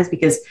customized,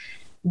 because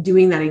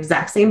doing that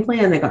exact same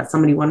plan that got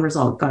somebody one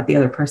result got the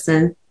other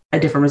person a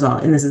different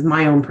result. And this is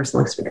my own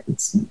personal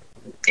experience.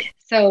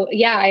 So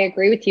yeah, I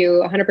agree with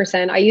you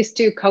 100%. I used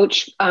to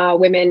coach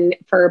women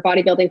for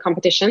bodybuilding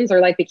competitions or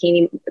like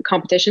bikini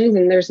competitions,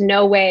 and there's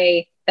no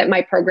way that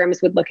my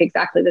programs would look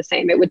exactly the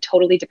same. It would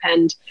totally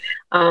depend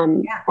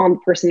on the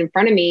person in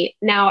front of me.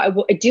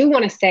 Now, I do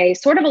want to say,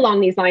 sort of along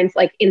these lines,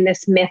 like in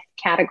this myth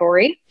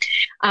category,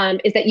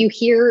 is that you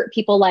hear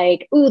people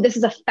like, "Ooh, this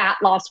is a fat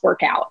loss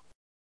workout."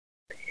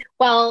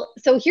 Well,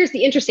 so here's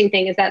the interesting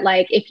thing is that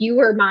like, if you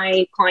were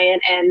my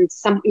client and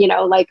some,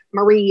 like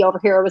Marie over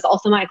here was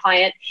also my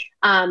client,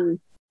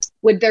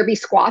 would there be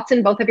squats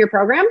in both of your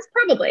programs?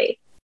 Probably.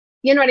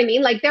 You know what I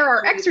mean? Like there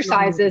are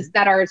exercises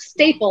that are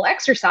staple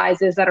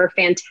exercises that are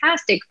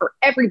fantastic for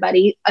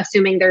everybody,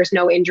 assuming there's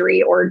no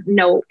injury or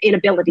no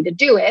inability to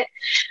do it.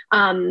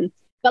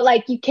 But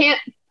like, you can't,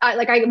 I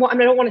don't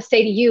want to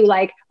say to you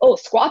like, oh,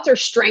 squats are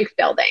strength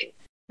building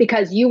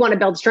because you want to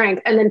build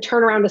strength, and then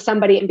turn around to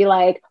somebody and be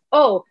like,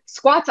 oh,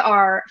 squats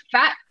are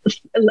fat.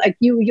 Like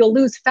you'll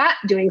lose fat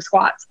doing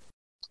squats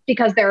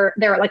because they're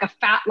like a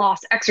fat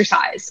loss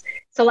exercise.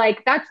 So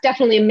like, that's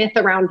definitely a myth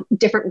around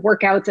different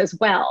workouts as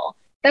well.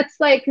 That's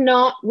like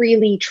not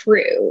really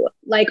true.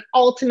 Like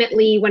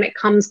ultimately, when it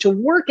comes to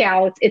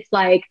workouts, it's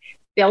like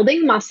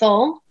building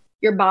muscle.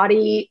 Your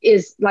body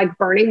is like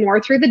burning more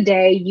through the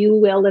day. You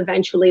will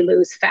eventually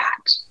lose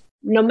fat,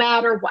 no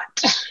matter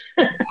what.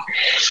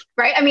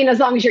 Right? I mean, as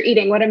long as you're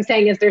eating. What I'm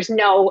saying is there's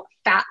no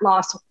fat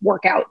loss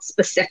workout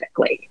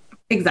specifically.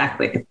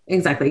 Exactly.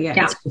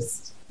 Yeah.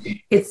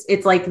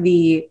 It's like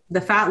the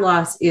fat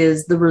loss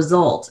is the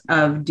result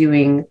of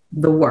doing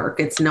the work.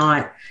 It's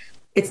not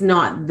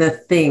the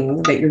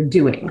thing that you're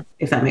doing,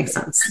 if that makes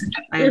sense.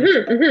 I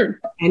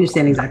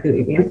understand exactly what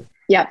you mean.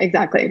 Yeah,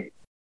 exactly.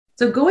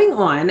 So going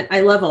on,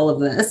 I love all of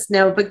this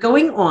now, but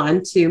going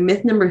on to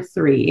myth number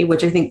 3,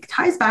 which I think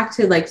ties back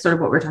to like sort of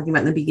what we're talking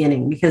about in the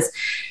beginning, because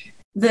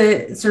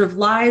the sort of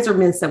lies or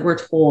myths that we're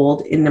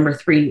told in number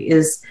 3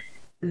 is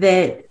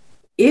that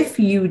if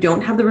you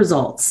don't have the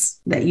results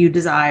that you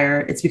desire,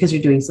 it's because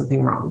you're doing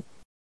something wrong.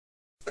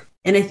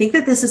 And I think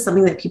that this is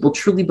something that people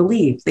truly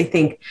believe. They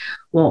think,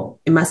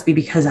 well, it must be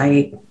because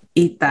I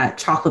ate that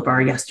chocolate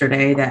bar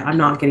yesterday that I'm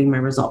not getting my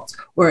results,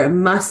 or it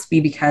must be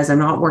because I'm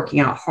not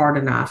working out hard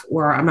enough,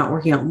 or I'm not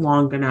working out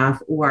long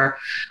enough, or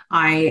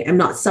I am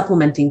not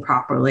supplementing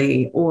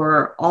properly,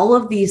 or all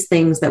of these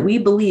things that we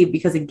believe,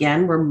 because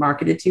again, we're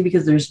marketed to,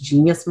 because there's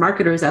genius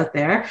marketers out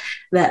there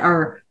that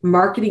are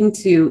marketing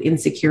to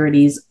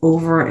insecurities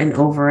over and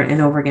over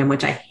and over again,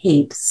 which I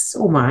hate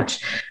so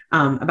much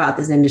about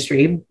this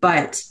industry,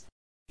 but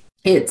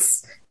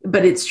it's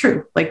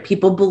true. Like,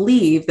 people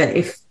believe that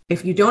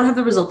if you don't have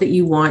the result that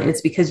you want,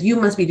 it's because you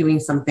must be doing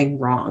something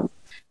wrong.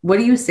 What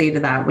do you say to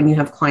that when you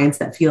have clients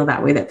that feel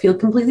that way, that feel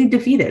completely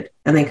defeated,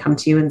 and they come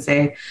to you and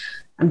say,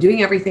 I'm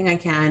doing everything I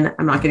can,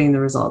 I'm not getting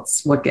the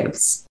results. What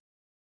gives?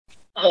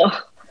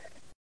 Oh,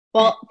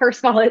 well, first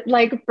of all, it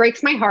like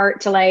breaks my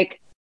heart to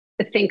like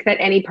think that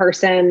any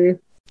person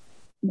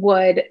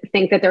would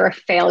think that they're a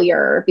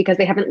failure because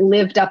they haven't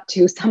lived up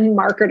to some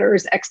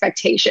marketer's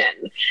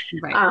expectation.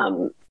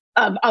 Right.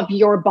 Of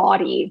your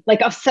body,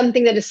 like of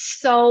something that is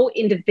so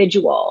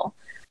individual,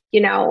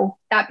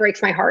 that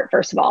breaks my heart,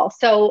 first of all.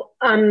 So,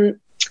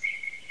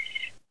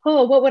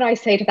 what would I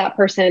say to that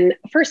person?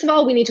 First of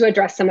all, we need to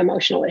address some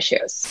emotional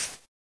issues.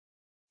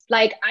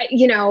 Like, I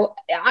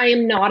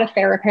am not a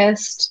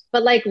therapist,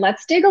 but like,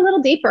 let's dig a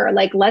little deeper.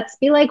 Like, let's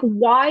be like,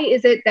 why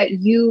is it that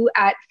you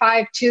at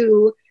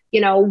 5'2",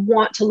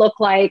 want to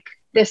look like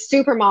this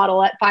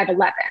supermodel at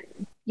 5'11"?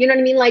 You know what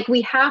I mean? Like,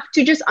 we have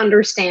to just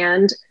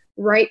understand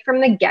right from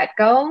the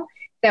get-go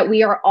that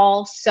we are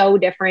all so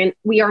different.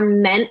 We are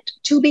meant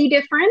to be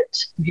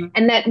different. Mm-hmm.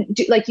 And that,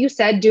 like you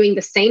said, doing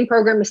the same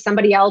program as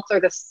somebody else or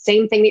the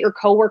same thing that your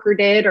coworker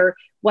did or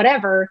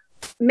whatever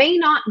may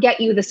not get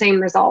you the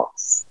same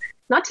results.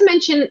 Not to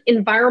mention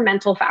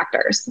environmental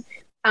factors.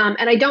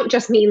 And I don't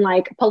just mean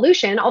like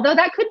pollution, although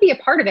that could be a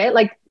part of it.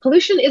 Like,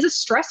 pollution is a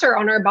stressor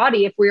on our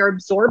body if we are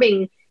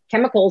absorbing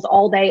chemicals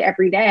all day,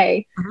 every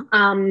day.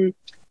 Mm-hmm.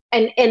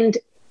 And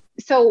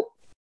so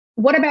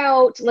what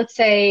about, let's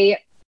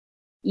say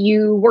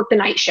you work the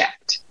night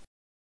shift?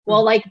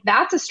 Well, like,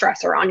 that's a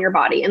stressor on your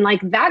body. And like,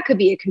 that could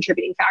be a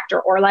contributing factor.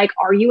 Or like,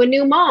 are you a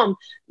new mom?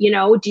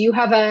 Do you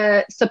have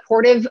a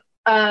supportive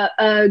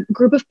a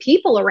group of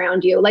people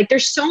around you? Like,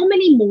 there's so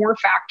many more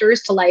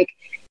factors to like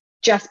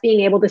just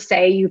being able to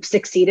say you've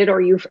succeeded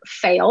or you've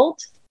failed.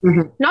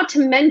 Mm-hmm. Not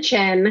to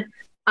mention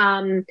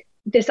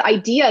this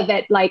idea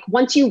that like,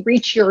 once you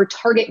reach your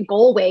target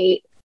goal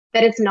weight,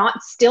 that it's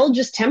not still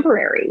just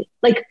temporary.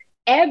 Like,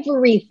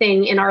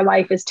 everything in our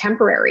life is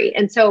temporary.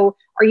 And so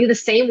are you the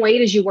same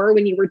weight as you were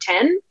when you were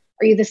 10?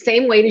 Are you the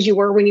same weight as you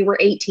were when you were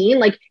 18?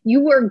 Like,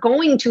 you are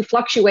going to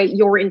fluctuate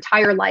your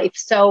entire life.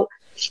 So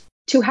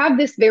to have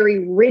this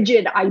very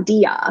rigid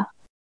idea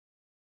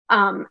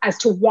as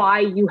to why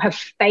you have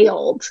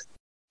failed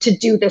to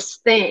do this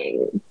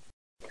thing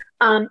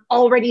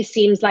already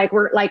seems like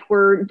we're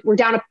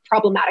down a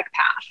problematic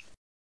path.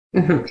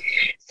 Mm-hmm.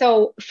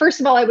 So first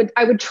of all,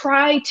 I would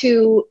try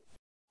to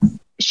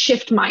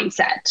shift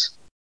mindset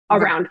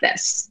around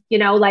this.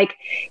 Like,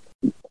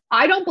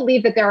 I don't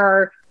believe that there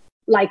are,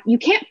 like, you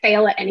can't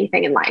fail at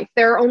anything in life.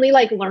 There are only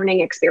like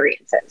learning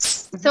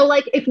experiences. Mm-hmm. So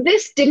like, if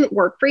this didn't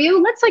work for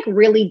you, let's like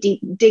really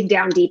dig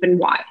down deep and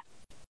why.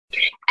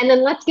 And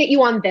then let's get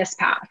you on this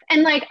path.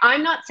 And like,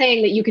 I'm not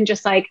saying that you can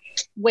just like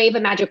wave a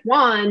magic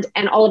wand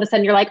and all of a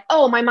sudden you're like,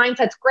 oh, my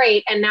mindset's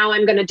great, and now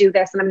I'm going to do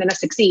this and I'm going to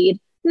succeed.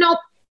 Nope.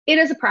 It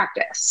is a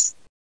practice.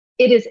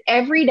 It is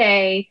every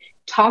day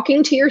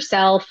talking to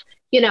yourself,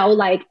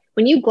 like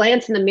when you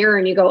glance in the mirror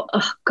and you go,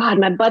 oh God,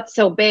 my butt's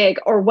so big,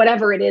 or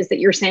whatever it is that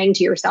you're saying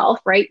to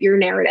yourself, right? Your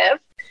narrative.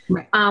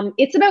 Right.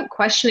 It's about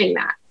questioning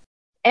that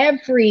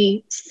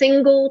every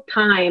single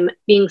time,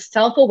 being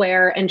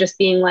self-aware and just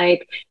being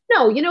like,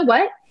 no, you know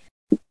what?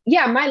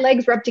 Yeah, my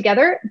legs rub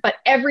together, but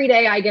every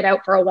day I get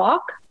out for a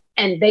walk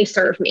and they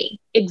serve me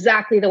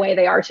exactly the way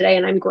they are today.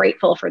 And I'm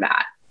grateful for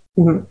that.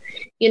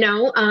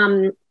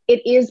 Mm-hmm.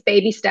 It is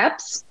baby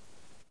steps.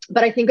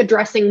 But I think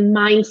addressing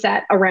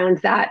mindset around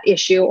that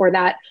issue or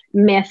that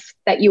myth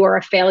that you are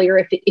a failure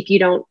if you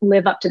don't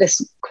live up to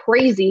this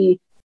crazy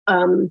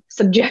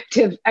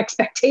subjective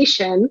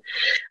expectation,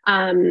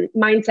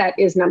 mindset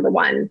is number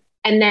one.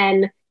 And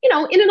then,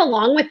 in and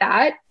along with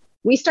that,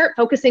 we start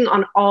focusing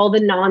on all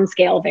the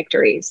non-scale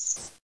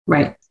victories.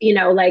 Right.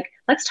 Like,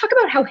 let's talk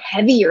about how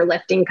heavy you're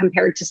lifting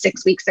compared to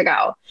 6 weeks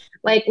ago.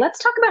 Like, let's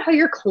talk about how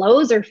your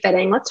clothes are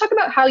fitting. Let's talk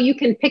about how you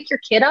can pick your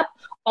kid up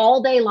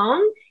all day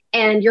long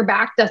and your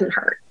back doesn't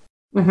hurt.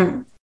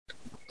 Mm-hmm.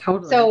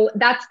 Totally. So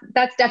that's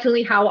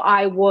definitely how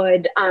I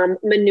would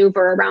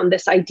maneuver around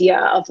this idea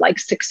of like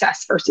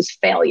success versus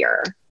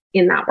failure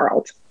in that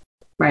world.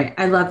 Right.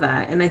 I love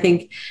that. And I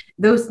think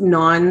those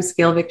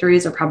non-scale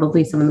victories are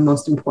probably some of the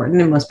most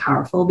important and most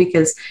powerful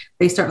because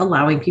they start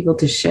allowing people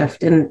to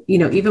shift. And,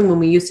 even when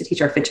we used to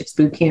teach our Fit Chicks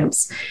boot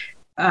camps,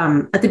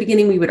 at the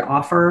beginning, we would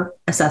offer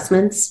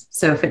assessments,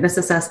 so fitness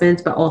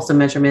assessments, but also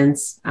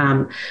measurements.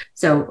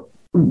 So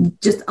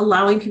just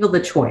allowing people the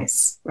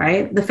choice,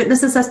 right? The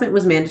fitness assessment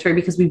was mandatory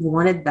because we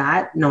wanted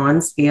that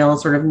non-scale,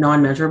 sort of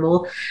non-measurement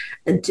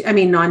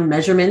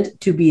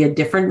to be a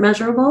different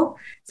measurable.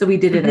 So we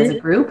did it as a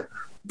group.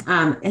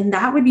 And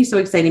that would be so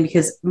exciting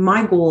because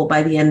my goal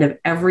by the end of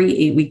every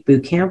 8-week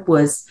boot camp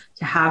was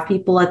to have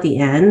people at the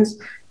end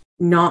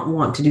not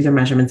want to do their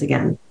measurements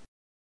again.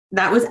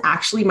 That was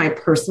actually my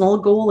personal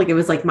goal. Like it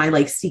was like my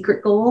like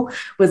secret goal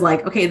was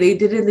like, okay, they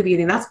did it in the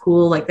beginning. That's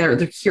cool. Like they're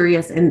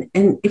curious. And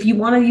if you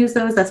want to use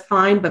those, that's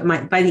fine. But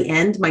by the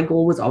end, my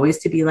goal was always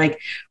to be like,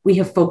 we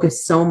have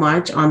focused so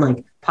much on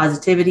like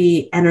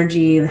positivity,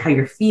 energy, how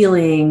you're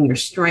feeling, your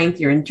strength,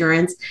 your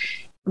endurance.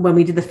 When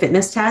we did the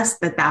fitness test,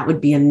 that would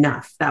be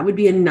enough. That would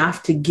be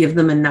enough to give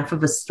them enough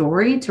of a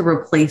story to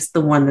replace the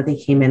one that they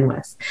came in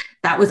with.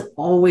 That was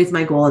always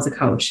my goal as a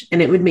coach.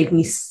 And it would make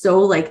me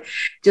so like,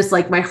 just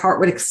like my heart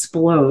would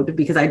explode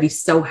because I'd be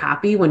so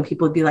happy when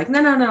people would be like,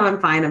 no, I'm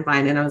fine.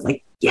 And I was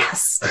like,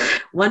 yes,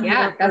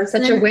 that's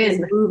such a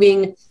win.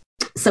 Moving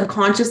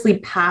subconsciously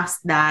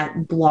past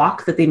that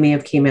block that they may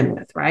have came in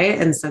with. Right.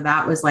 And so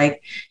that was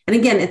like, and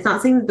again, it's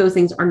not saying that those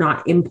things are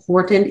not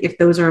important if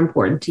those are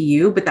important to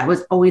you, but that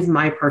was always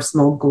my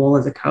personal goal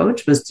as a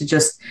coach, was to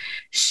just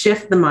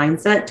shift the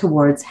mindset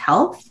towards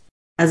health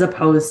as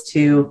opposed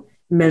to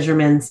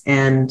measurements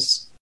and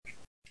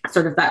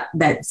sort of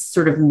that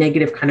sort of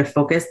negative kind of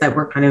focus that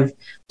we're kind of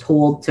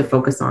told to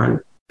focus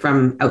on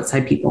from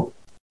outside people.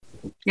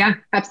 Yeah,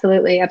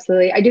 absolutely.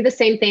 Absolutely. I do the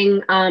same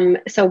thing.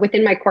 So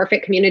within my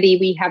CoreFit community,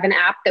 we have an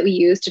app that we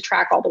use to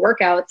track all the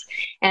workouts,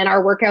 and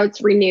our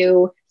workouts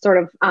renew sort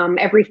of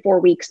every 4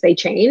 weeks, they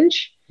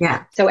change.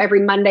 Yeah. So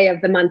every Monday of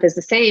the month is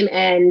the same.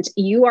 And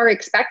you are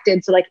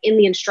expected to, like, in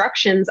the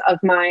instructions of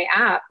my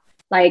app,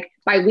 like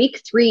by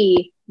week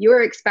 3,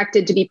 you're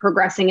expected to be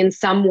progressing in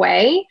some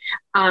way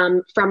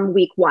from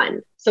week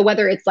 1. So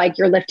whether it's like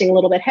you're lifting a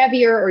little bit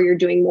heavier, or you're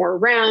doing more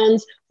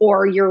rounds,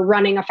 or you're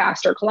running a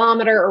faster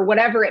kilometer, or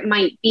whatever it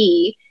might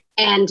be.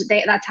 And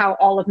that's how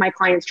all of my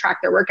clients track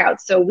their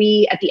workouts. So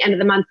we, at the end of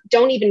the month,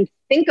 don't even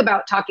think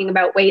about talking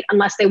about weight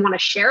unless they want to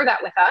share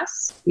that with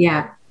us.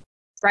 Yeah.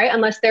 Right.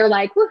 Unless they're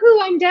like, woohoo,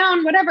 I'm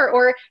down, whatever.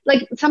 Or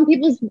like some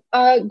people's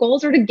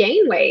goals are to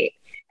gain weight.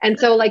 And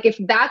so like, if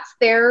that's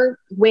their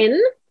win,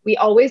 we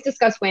always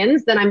discuss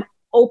wins, then I'm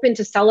open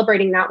to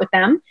celebrating that with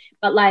them.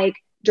 But like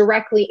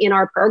directly in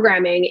our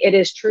programming, it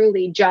is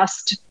truly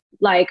just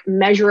like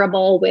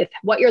measurable with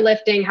what you're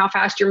lifting, how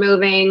fast you're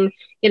moving,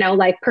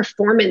 like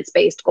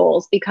performance-based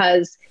goals,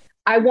 because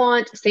I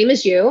want, same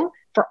as you,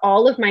 for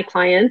all of my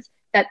clients,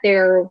 that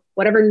their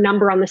whatever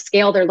number on the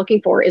scale they're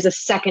looking for is a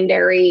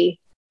secondary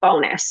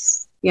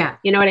bonus. Yeah.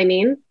 You know what I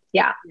mean?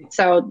 Yeah.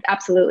 So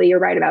absolutely. You're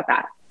right about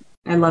that.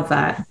 I love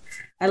that.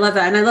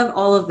 And I love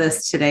all of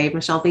this today.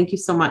 Michele, thank you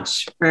so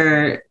much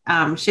for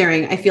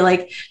sharing. I feel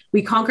like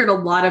we conquered a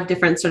lot of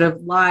different sort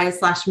of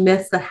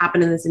lies/myths that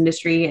happen in this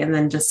industry, and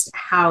then just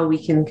how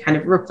we can kind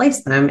of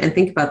replace them and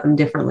think about them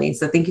differently.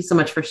 So thank you so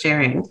much for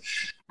sharing.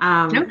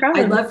 No problem.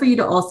 I'd love for you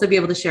to also be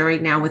able to share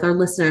right now with our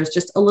listeners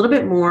just a little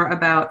bit more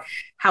about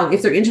how,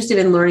 if they're interested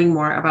in learning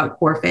more about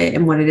CoreFit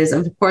and what it is.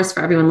 Of course,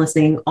 for everyone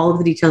listening, all of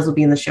the details will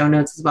be in the show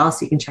notes as well,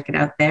 so you can check it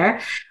out there.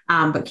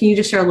 But can you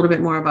just share a little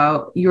bit more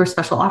about your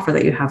special offer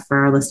that you have for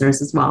our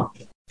listeners as well?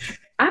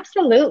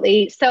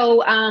 Absolutely.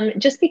 So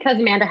just because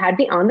Amanda had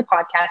me on the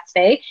podcast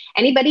today,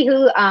 anybody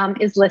who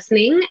is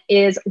listening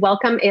is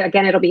welcome.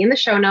 Again, it'll be in the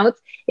show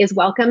notes, is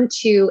welcome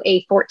to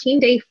a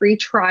 14-day free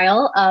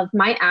trial of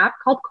my app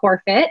called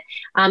CoreFit.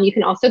 You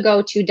can also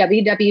go to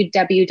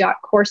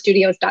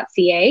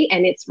www.corestudios.ca,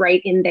 and it's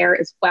right in there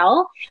as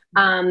well.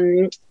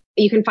 You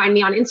can find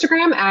me on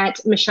Instagram at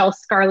Michele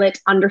Scarlet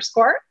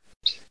 _.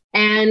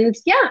 And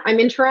yeah, I'm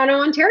in Toronto,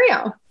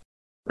 Ontario.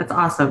 That's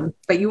awesome.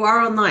 But you are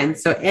online.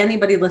 So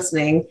anybody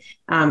listening,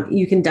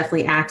 you can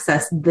definitely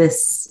access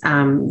this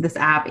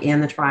app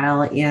and the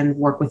trial and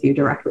work with you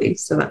directly.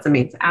 So that's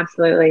amazing.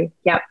 Absolutely.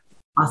 Yep.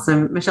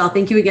 Awesome. Michele,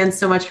 thank you again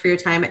so much for your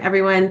time.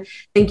 Everyone,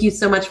 thank you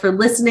so much for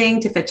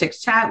listening to Fit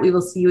Chicks Chat. We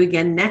will see you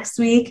again next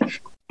week,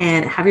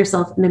 and have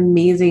yourself an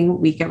amazing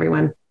week,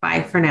 everyone.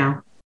 Bye for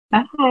now.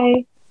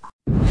 Bye.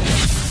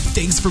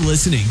 Thanks for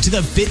listening to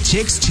the Fit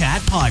Chicks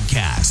Chat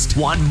podcast.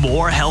 Want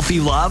more healthy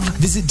love?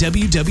 Visit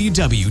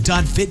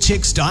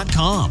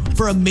www.fitchicks.com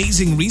for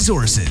amazing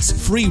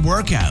resources, free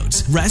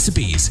workouts,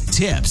 recipes,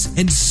 tips,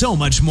 and so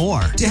much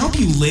more to help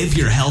you live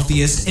your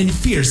healthiest and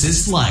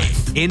fiercest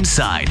life,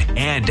 inside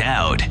and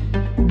out.